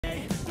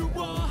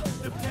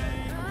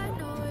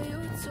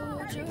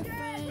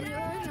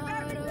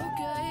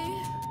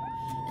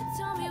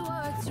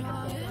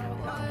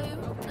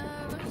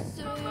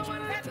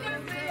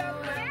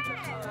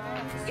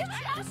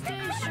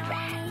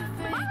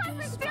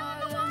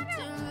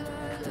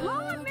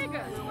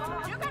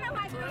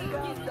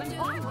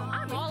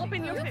I'm all up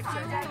in your picture.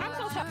 I'm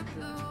so shocked.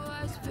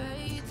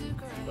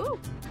 Ooh.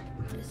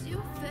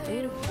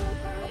 Beautiful.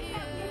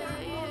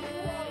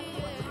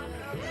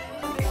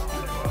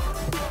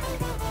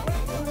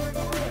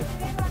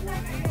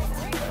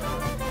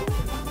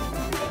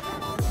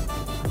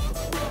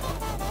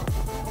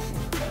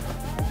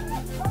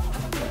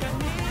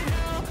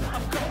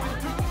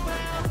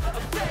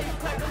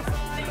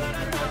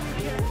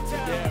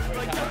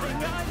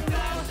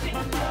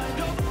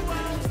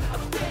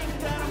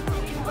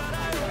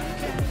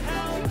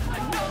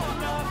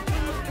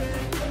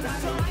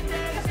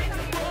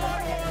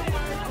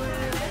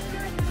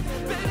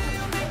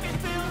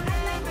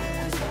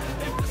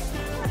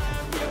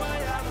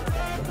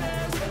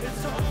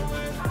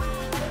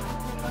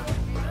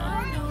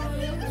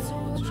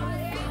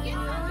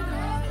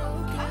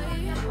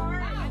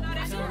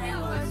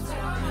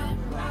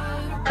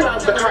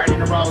 The cart in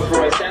the Rolls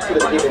Royce, that's what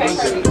it's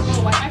giving me.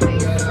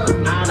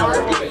 I don't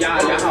know,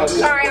 y'all.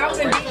 Sorry, I was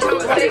in deep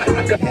conversation.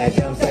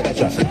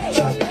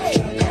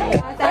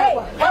 Hey,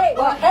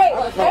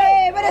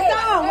 what a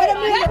song, what a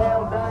music.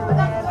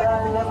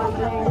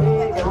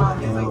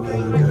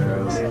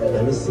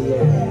 Let me see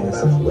your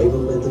ass,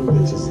 waving with them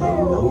bitches.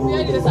 We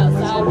gotta do this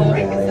outside though.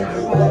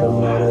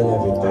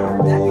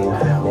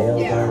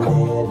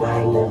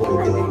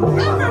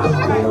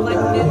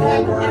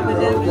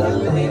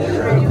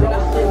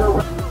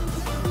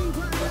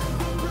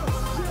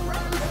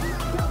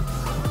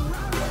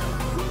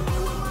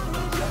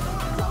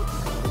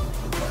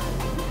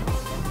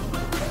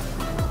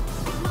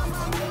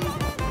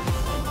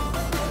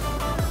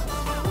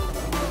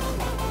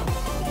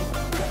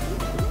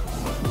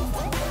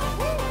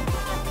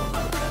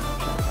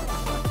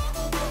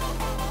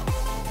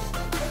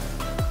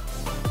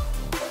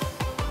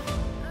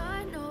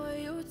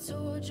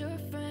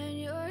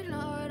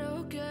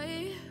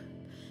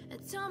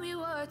 Tell me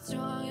what's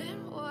wrong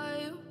and why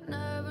you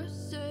never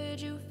said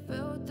you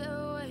felt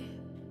that way.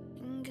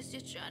 Guess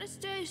you're trying to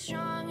stay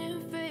strong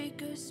and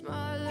fake a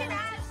smile.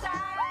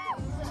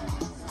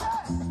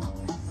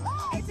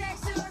 It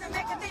takes two to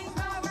make a thing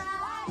go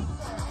right.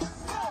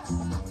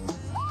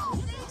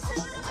 It takes two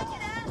to make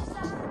it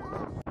outside.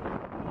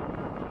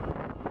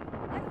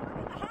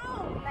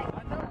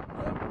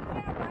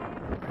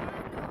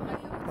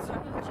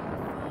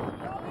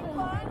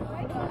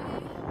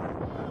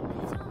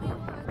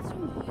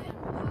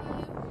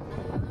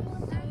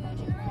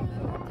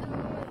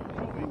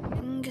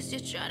 Guess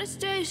you're trying to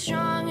stay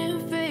strong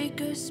and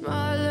fake a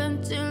smile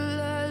until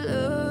I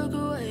look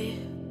away.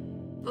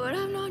 But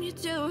I've known you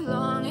too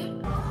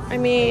long. I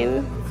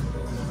mean,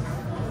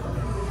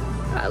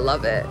 I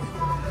love it,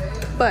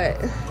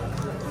 but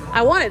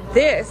I wanted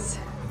this,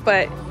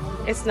 but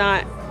it's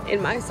not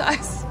in my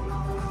size.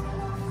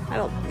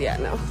 Yeah,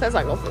 no, that's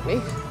not gonna fit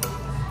me.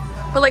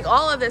 But like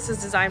all of this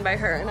is designed by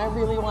her and I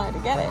really wanted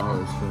to get it.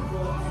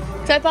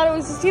 So I thought it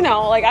was just, you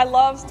know, like I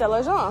love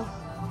Stella Jean.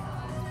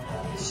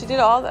 She did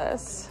all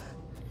this.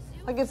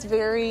 Like it's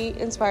very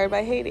inspired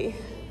by Haiti.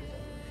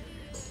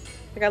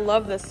 Like I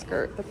love this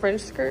skirt, the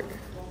French skirt.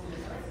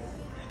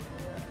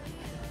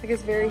 Like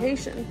it's very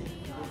Haitian.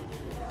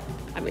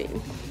 I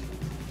mean,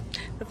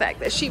 the fact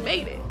that she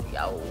made it,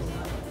 yo.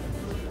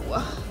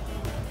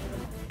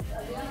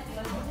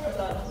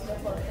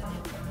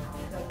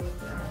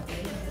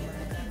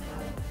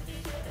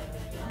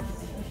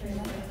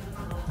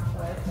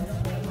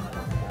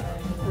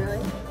 Really?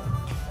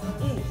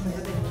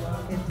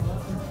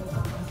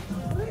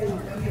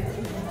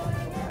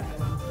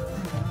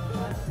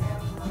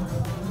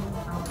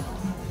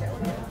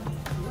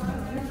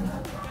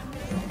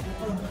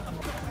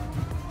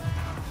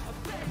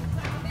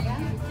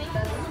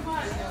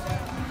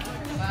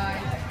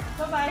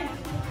 Bye.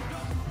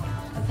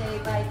 Okay,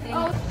 bye.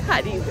 Oh, how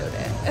do you do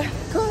that?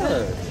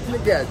 Good. You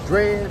got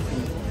dreads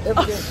and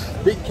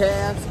everything, big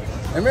calves.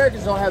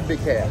 Americans don't have big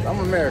calves. I'm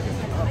American.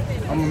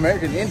 I'm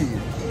American Indian,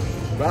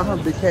 but I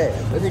have big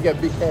calves. They got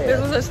big calves.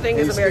 There's no such thing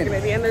as American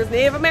Indian. There's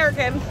Native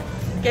American.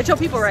 Get your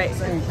people right.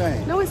 Same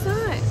thing. No, it's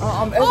not.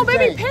 Oh,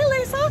 baby,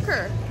 Pele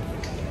soccer.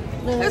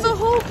 Man. There's a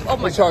whole. Oh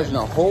my. They're charging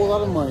a whole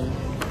lot of money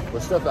for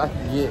stuff I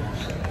can get.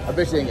 I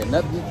bet you ain't got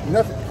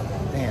nothing.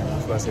 Damn, I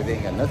was about to say they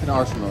ain't got nothing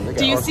Arsenal. They got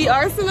Do you see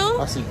Arsenal?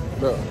 I see.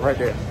 Look, right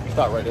there.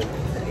 Stop right there.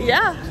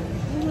 Yeah.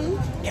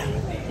 Yeah.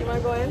 You want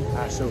to go in?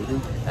 I sure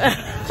do.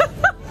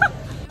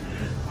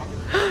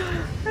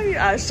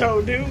 I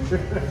sure do.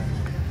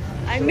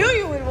 I knew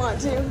you would want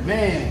to.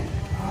 Man.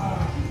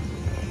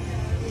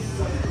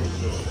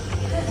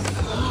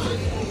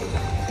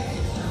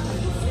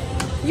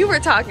 You were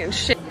talking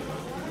shit.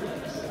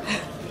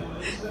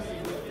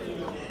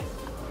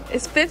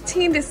 It's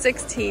 15 to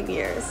 16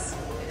 years.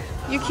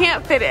 You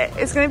can't fit it.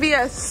 It's gonna be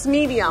a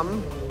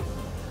medium.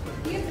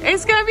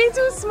 It's gonna be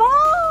too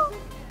small.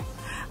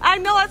 I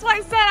know, that's why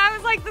I said, I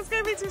was like, this is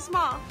gonna be too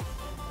small.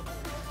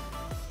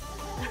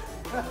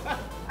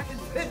 I can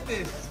fit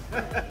this.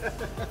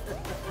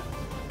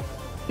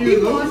 He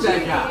Who's wants that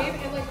to guy?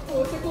 game and like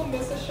Pulisic will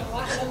miss a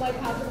shot and then like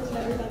Hazard's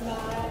never done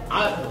that.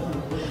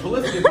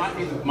 Pulisic might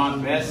be my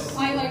best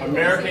I like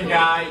American Pulisic.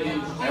 guy Yeah,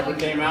 who I ever like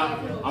came him. out.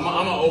 I'm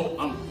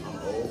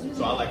old,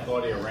 so I like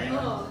Claudia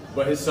Reyna.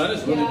 But his son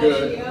is really Yeah,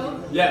 good.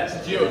 Gio.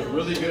 Yes, Gio is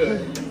really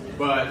good.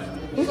 But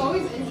He's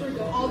always injured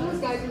though. All those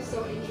guys are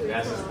so injured.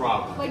 that's his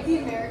problem. Like the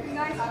American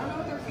guys, I don't know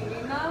what they're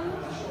feeding them.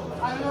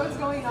 I don't know what's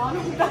going on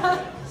with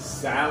that.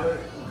 Salad,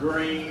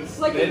 greens,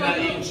 Like they're not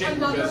eating chicken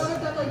another because one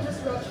of them like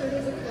just ruptured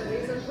his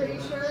Achilles, I'm pretty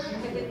sure.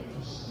 And then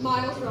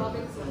Miles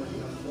Robinson.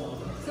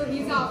 So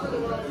he's out for the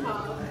World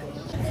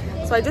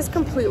Cup. So I just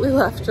completely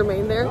left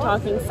Jermaine there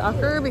talking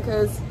soccer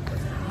because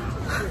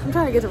I'm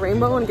trying to get to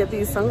Rainbow and get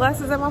these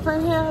sunglasses that my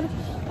friend had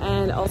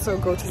and also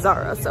go to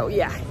Zara. So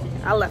yeah,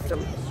 I left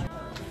him.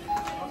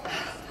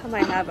 I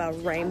might have a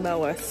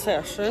Rainbow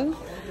session.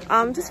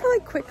 Just for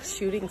like quick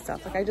shooting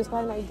stuff. Like I just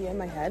got an idea in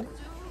my head.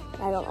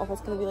 I don't know if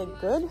it's gonna be like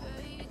good.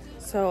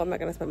 So I'm not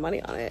gonna spend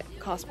money on it.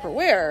 Cost per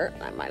wear,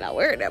 I might not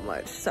wear it that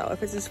much. So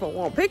if it's just for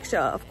one picture,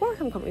 of course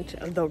I'm coming to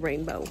the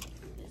Rainbow.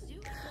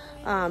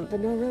 But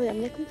no, really,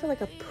 I'm looking for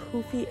like a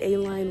poofy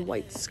A-line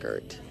white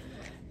skirt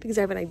because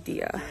I have an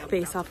idea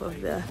based off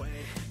of the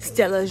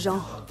Stella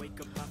Jean.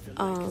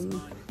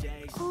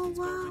 Oh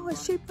wow,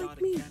 it's shaped like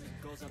me.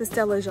 The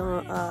Stella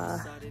Jean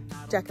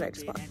jacket I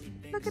just bought.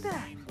 Look at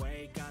that,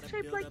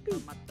 shaped like me.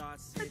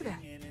 Look at that,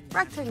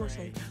 rectangle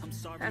shape.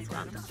 That's what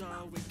I'm talking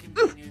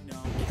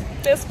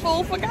about. This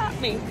fool forgot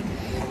me.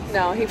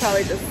 No, he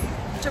probably just.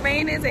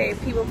 Jermaine is a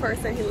people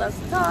person. He loves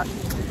to talk.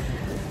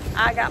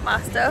 I got my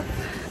stuff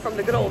from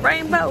the good old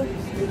Rainbow.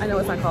 I know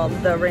it's not called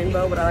the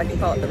Rainbow, but I like to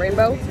call it the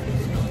Rainbow.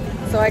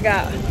 So I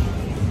got,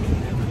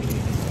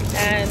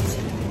 and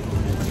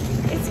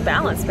it's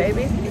balanced,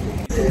 baby.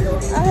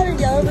 I had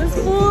to yell at this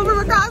fool from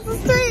across the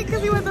street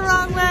because he went the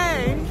wrong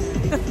way.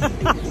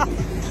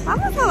 I'm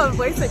gonna tell him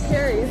voice that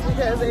carries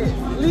because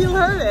he'll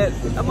heard it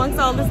amongst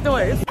all this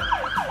noise. Oh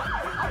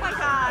my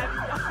god.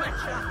 Oh my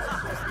god.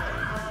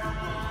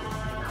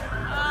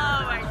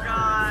 Oh my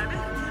god.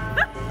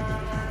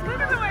 Look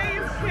at the way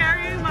he's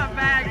carrying my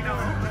bag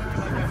though.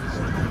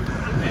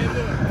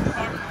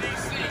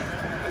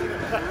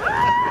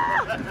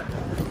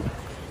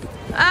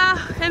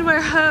 And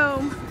we're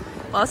home.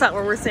 Well, it's not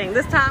where we're staying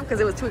this time because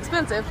it was too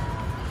expensive,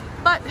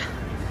 but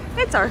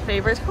it's our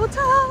favorite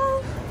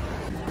hotel.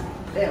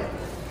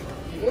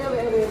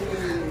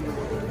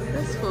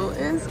 This fool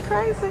is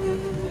crazy.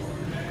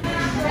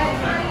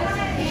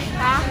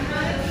 Huh?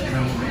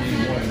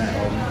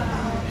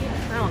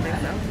 I don't think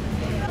so.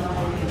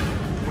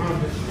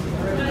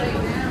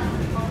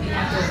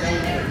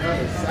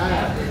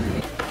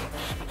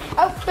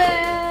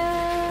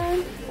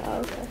 Open.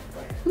 Oh,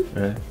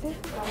 okay.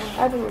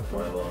 I do it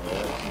for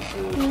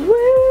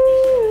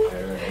Woo!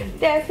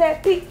 That's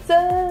that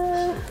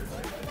pizza.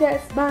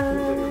 That's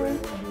mine.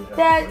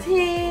 That's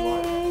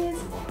his.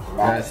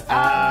 that's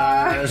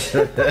ours.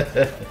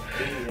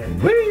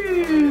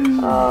 Woo!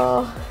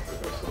 Oh.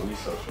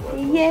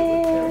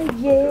 Yeah,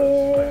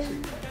 yeah.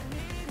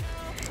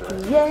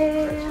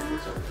 Yeah.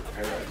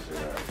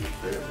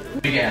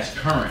 Big ass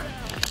current.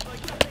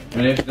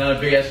 And if it's not a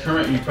big ass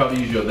current, you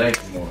probably use your legs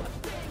more.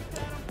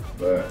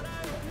 But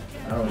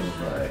I was just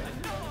like,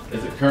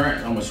 there's a current,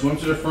 I'm gonna swim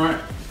to the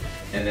front,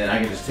 and then I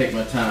can just take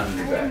my time in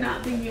the back. I'm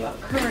not thinking about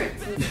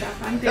currents and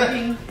stuff. I'm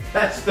thinking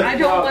That's the I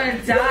don't problem.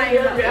 want to die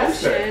in the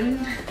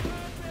ocean.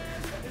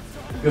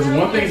 Because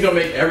one thing's gonna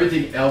make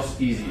everything else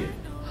easier.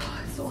 Oh,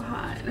 it's so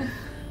hot.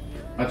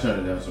 I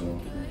turned it down some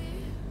more.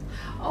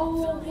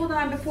 Oh, hold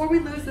on. Before we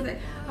lose the day,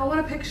 I want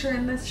a picture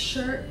in this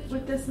shirt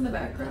with this in the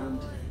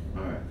background.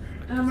 Alright.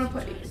 And I'm gonna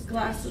put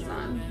glasses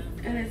on.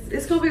 And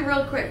it's gonna be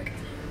real quick.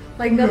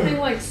 Like nothing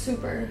like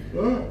super.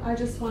 I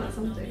just want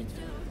something.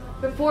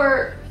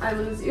 Before I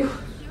lose you.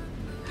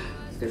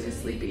 Because you're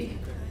sleepy.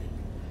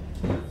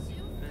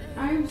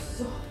 I am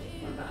so,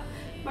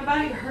 my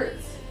body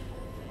hurts.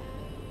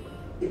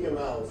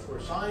 We're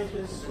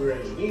scientists, we're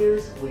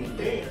engineers, we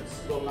dance,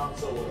 but not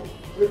so well.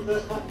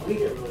 We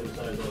get really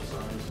excited about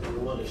science, and we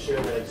want to share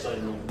that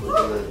excitement with the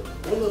world.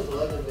 One of those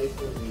 11 makes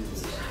things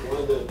easy.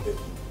 One of the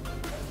 50.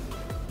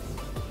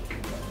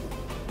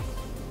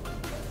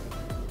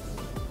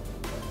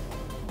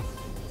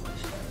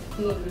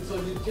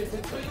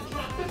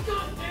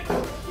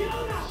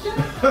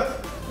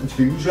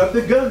 Until you drop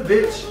the gun,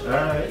 bitch.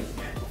 Alright.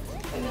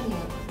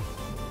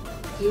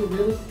 Do you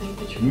really think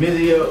that you're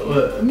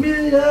Emilio.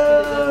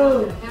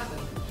 Emilio!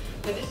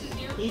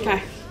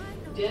 Okay.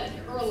 dead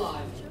or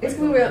alive? It's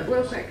gonna be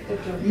real quick.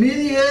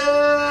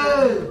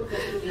 Emilio!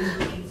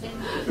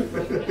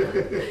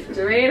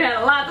 Jermaine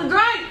had a lot to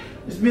drink.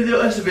 It's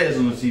Emilio Estevez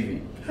on the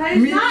TV. That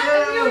is not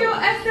Emilio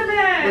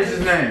Estevez. What's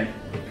his name?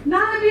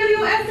 Not Emilio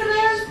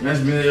Estevez. That's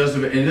Emilio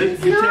Estevez. And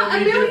look, you No, tell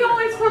me Emilio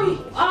is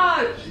from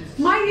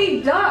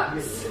Mighty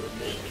Ducks.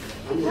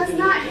 That's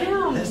not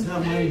him. That's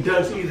not Mighty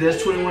Ducks either.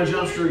 That's 21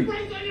 Jump Street.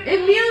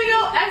 Emilio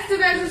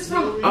Estevez is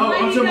from Oh,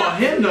 Mighty I'm talking about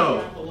Ducks. him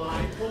though.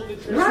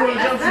 Right,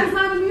 that's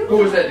not Emilio. Who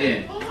was that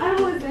then? I don't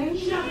know his name.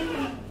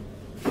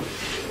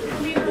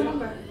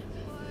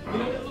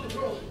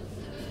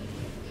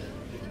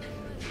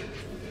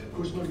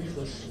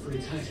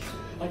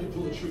 I can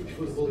pull the trick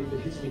before the bully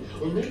even hits me.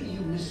 Or maybe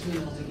you miss me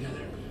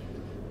altogether.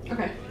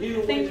 Okay. Either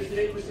way, there's an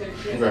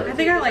 8% chance. I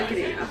think I like it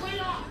enough.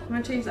 I'm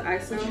gonna change the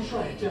ISO. You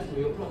try it,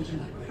 definitely. It'll probably turn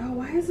out great. Oh,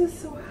 why is this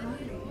so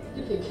high?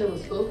 You can kill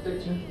us both,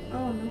 Victor.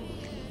 Oh no.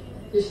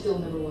 You still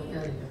never walk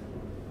out of here.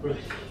 Right.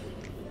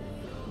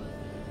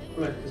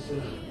 Right, because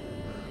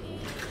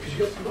you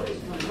got some money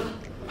this time,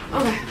 huh?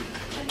 Okay.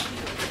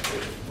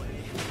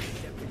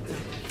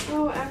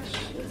 Oh,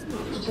 actually, it's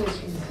not. Tell us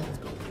from the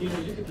top. You know,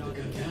 you could knock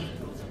her down.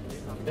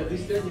 At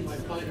least then you might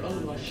find her,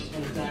 otherwise she's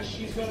gonna die.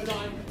 She's gonna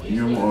die.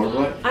 You know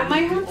what? I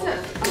might have to.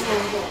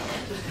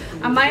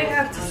 I might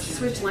have to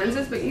switch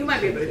lenses, but you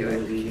might be able to do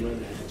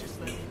it.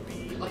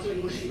 I'll tell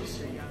you where she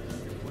is.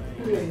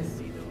 Who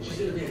is? She's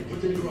in a van.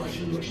 Put in the garage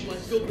and look. She might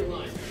still be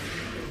alive.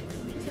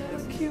 That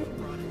was cute.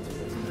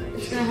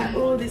 She's gonna have.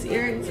 Oh, these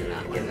earrings are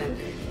not giving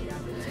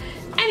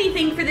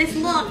anything for this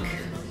look.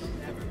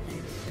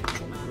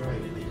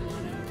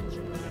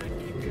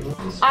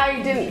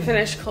 I didn't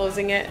finish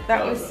closing it.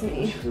 That was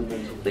me.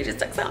 We just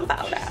took some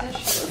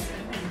photos.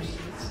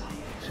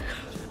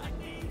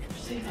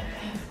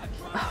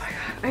 Oh my god,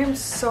 I am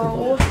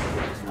so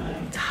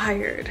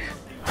tired.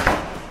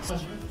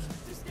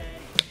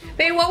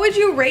 Babe, what would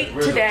you rate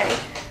today?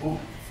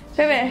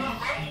 Baby.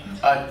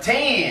 A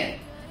 10.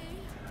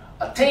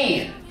 A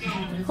 10.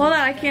 Hold on,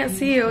 I can't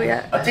see you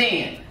yet. A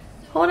 10.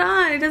 Hold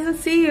on, it doesn't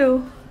see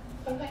you.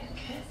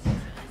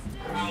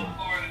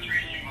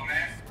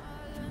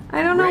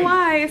 I don't know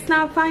why it's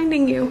not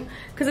finding you.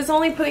 Because it's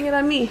only putting it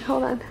on me.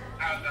 Hold on.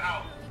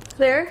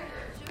 There?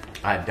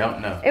 I don't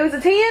know. It was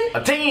a 10?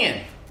 A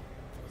 10.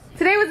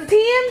 Today was a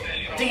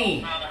 10?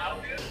 10.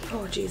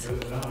 Oh, jeez.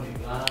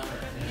 Oh,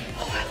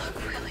 I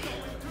look really...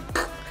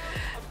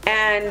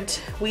 And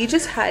we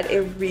just had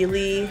a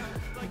really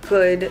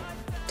good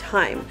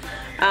time.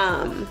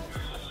 I'm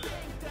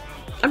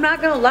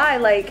not gonna lie,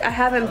 like, I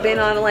haven't been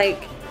on,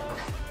 like,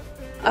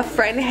 a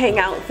friend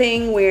hangout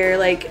thing where,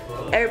 like,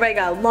 everybody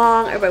got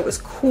along, everybody was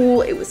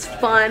cool, it was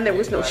fun, there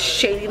was no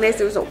shadiness,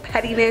 there was no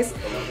pettiness.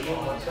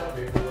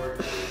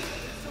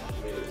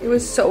 It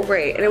was so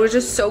great, and it was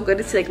just so good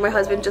to see, like, my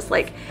husband just,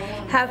 like,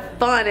 have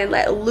fun and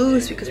let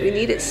loose because we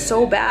need it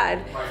so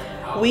bad.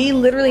 We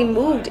literally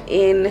moved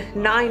in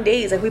 9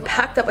 days. Like, we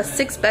packed up a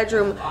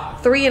 6-bedroom,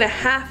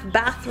 3.5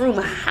 bathroom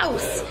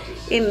house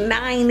in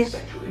 9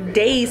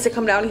 days to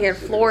come down here in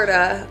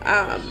Florida.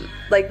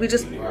 Like, we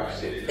just,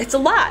 it's a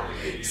lot.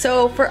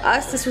 So for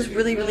us, this was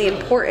really, really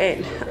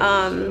important.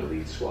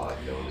 And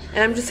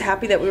I'm just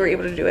happy that we were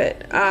able to do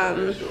it. I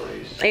need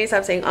to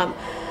stop saying,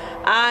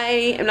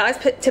 I am not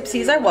as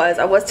tipsy as I was.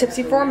 I was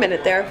tipsy for a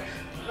minute there.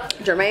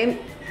 Jermaine,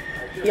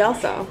 y'all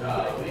saw.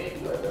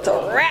 It's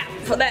a wrap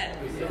for that.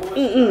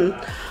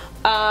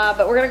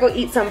 But we're gonna go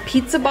eat some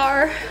pizza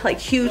bar, like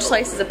huge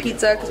slices of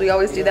pizza, because we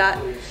always do that,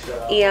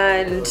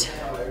 and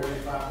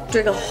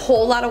drink a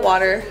whole lot of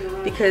water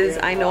because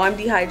I know I'm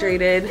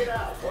dehydrated.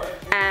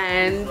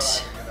 And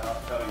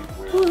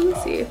oh, let me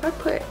see if I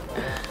put,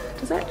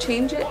 does that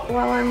change it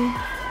while I'm,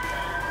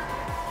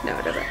 no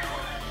it doesn't.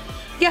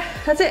 Yeah,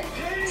 that's it.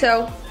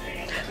 So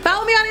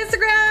follow me on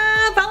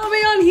Instagram, follow me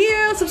on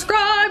here,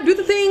 subscribe, do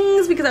the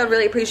things, because I would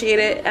really appreciate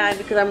it, and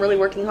because I'm really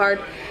working hard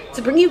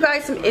to bring you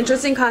guys some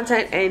interesting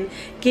content and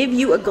give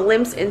you a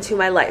glimpse into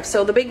my life.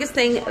 So the biggest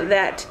thing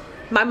that,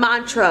 my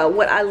mantra,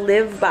 what I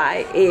live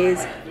by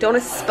is, don't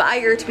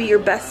aspire to be your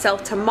best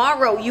self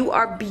tomorrow. You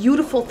are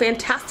beautiful,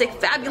 fantastic,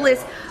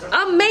 fabulous,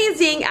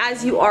 amazing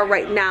as you are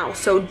right now.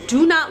 So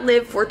do not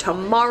live for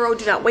tomorrow.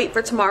 Do not wait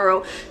for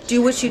tomorrow.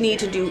 Do what you need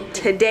to do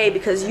today,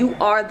 because you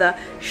are the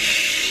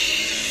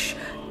shh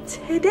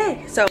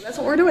today. So that's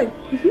what we're doing.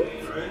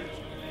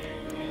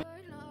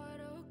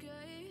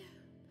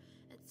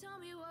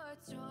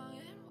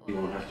 You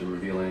won't have to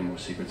reveal any more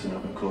secrets in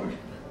open court.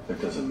 It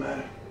doesn't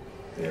matter.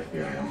 The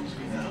FBI owns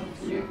me now.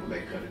 Yeah, they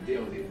cut a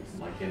deal with you.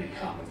 Like any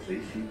common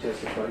thief. If you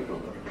testify, you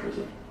don't go to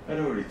prison. I'd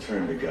already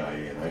turned the guy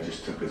in. I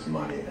just took his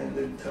money and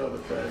didn't tell the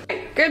Fed.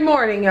 Good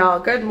morning, y'all.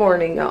 Good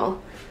morning,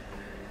 y'all.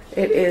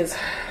 It is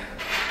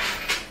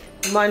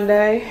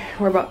Monday.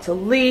 We're about to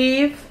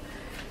leave,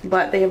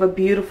 but they have a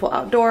beautiful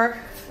outdoor,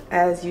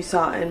 as you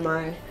saw in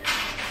my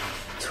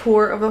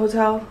tour of the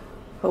hotel.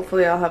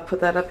 Hopefully I'll have put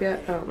that up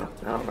yet. I don't know.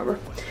 I don't remember.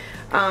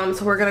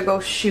 So we're gonna go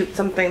shoot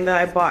something that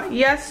I bought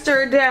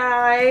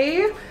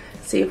yesterday.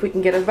 See if we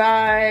can get a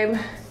vibe.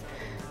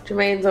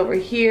 Jermaine's over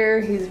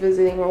here. He's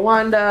visiting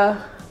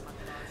Rwanda.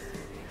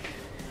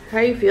 How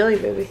are you feeling,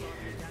 baby?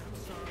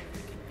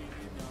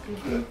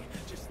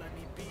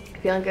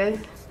 Feeling good?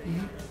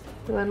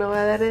 You wanna know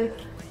why that is?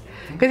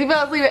 Because you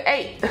fell asleep at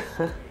 8.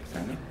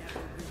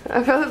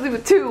 I fell asleep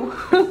at 2.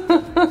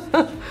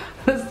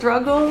 The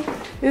struggle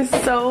is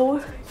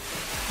so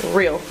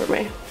real for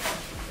me.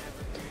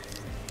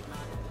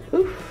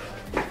 Oof.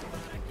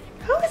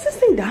 How is this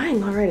thing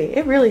dying already?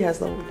 It really has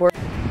the worst.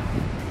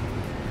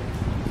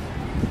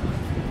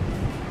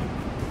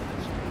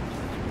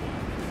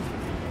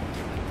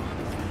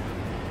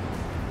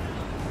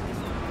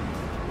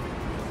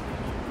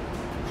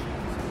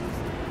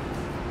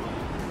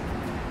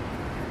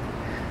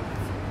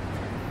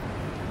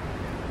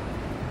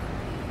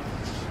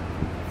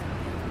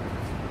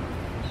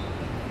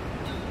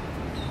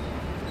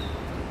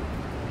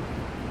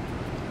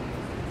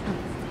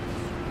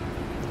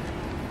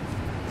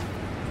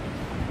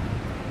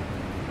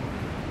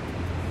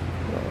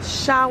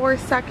 shower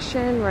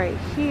section right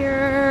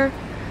here.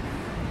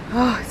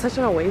 Oh, it's such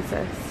an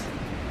oasis.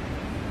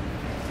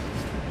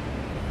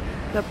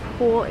 The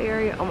pool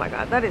area. Oh my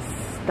god, that is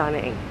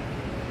stunning.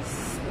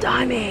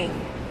 Stunning.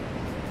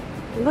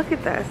 Look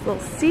at this little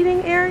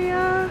seating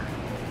area.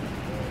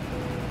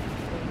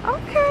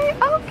 Okay,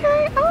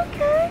 okay,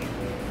 okay.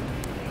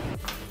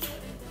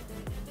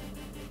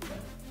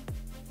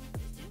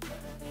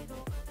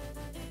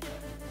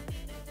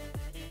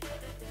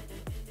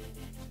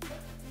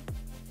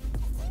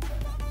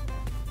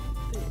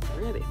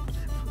 They're ready.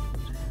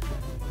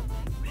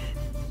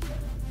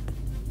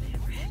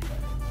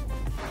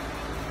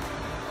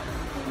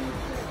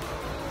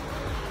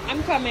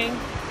 I'm coming.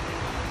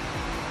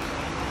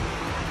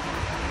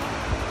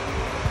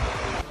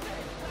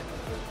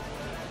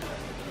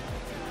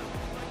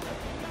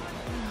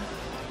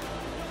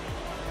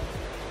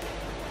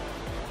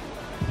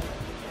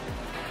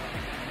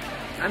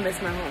 I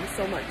miss my home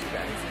so much, you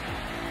guys.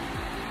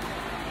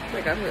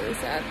 Like, I'm really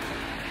sad.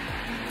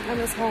 I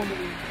miss home.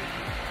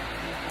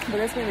 But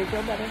that's made me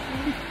feel better.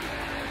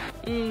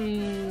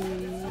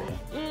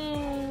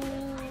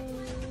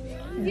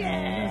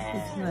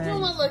 Yeah.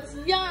 Juma looks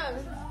young.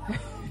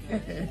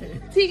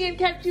 Tegan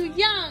kept you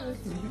young.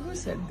 You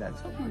said that.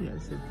 Someone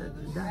said that.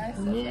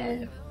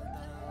 Yes.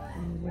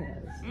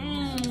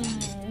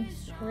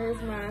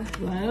 Where's my?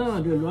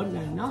 Well, the Lord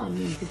now, I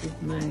mean, put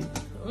it my.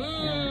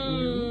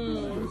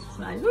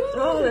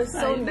 Oh, that's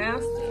so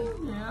nasty.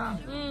 Yeah.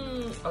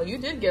 Oh, you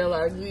did get a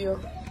lot of glue.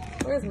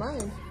 Where's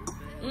mine?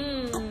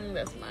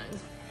 That's mine.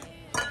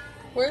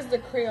 Where's the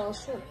Creole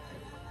shrimp?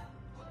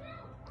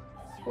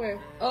 Where?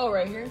 Oh,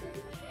 right here.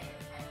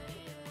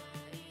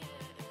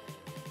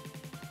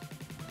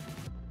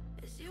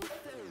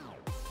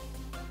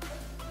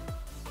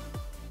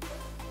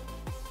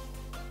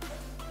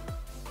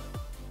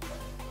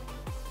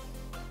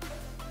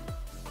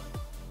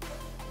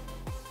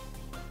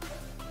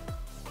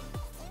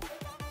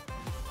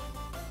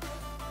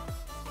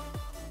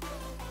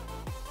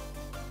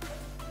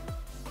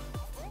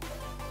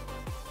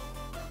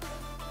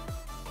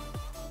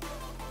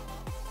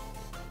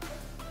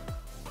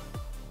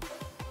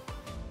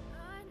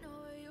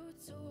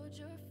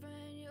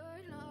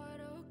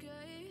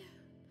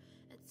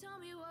 Tell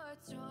me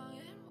what's wrong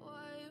and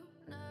why you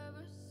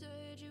never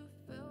said you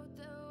felt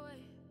that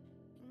way.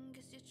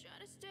 Guess you're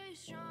trying to stay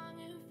strong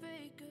and fake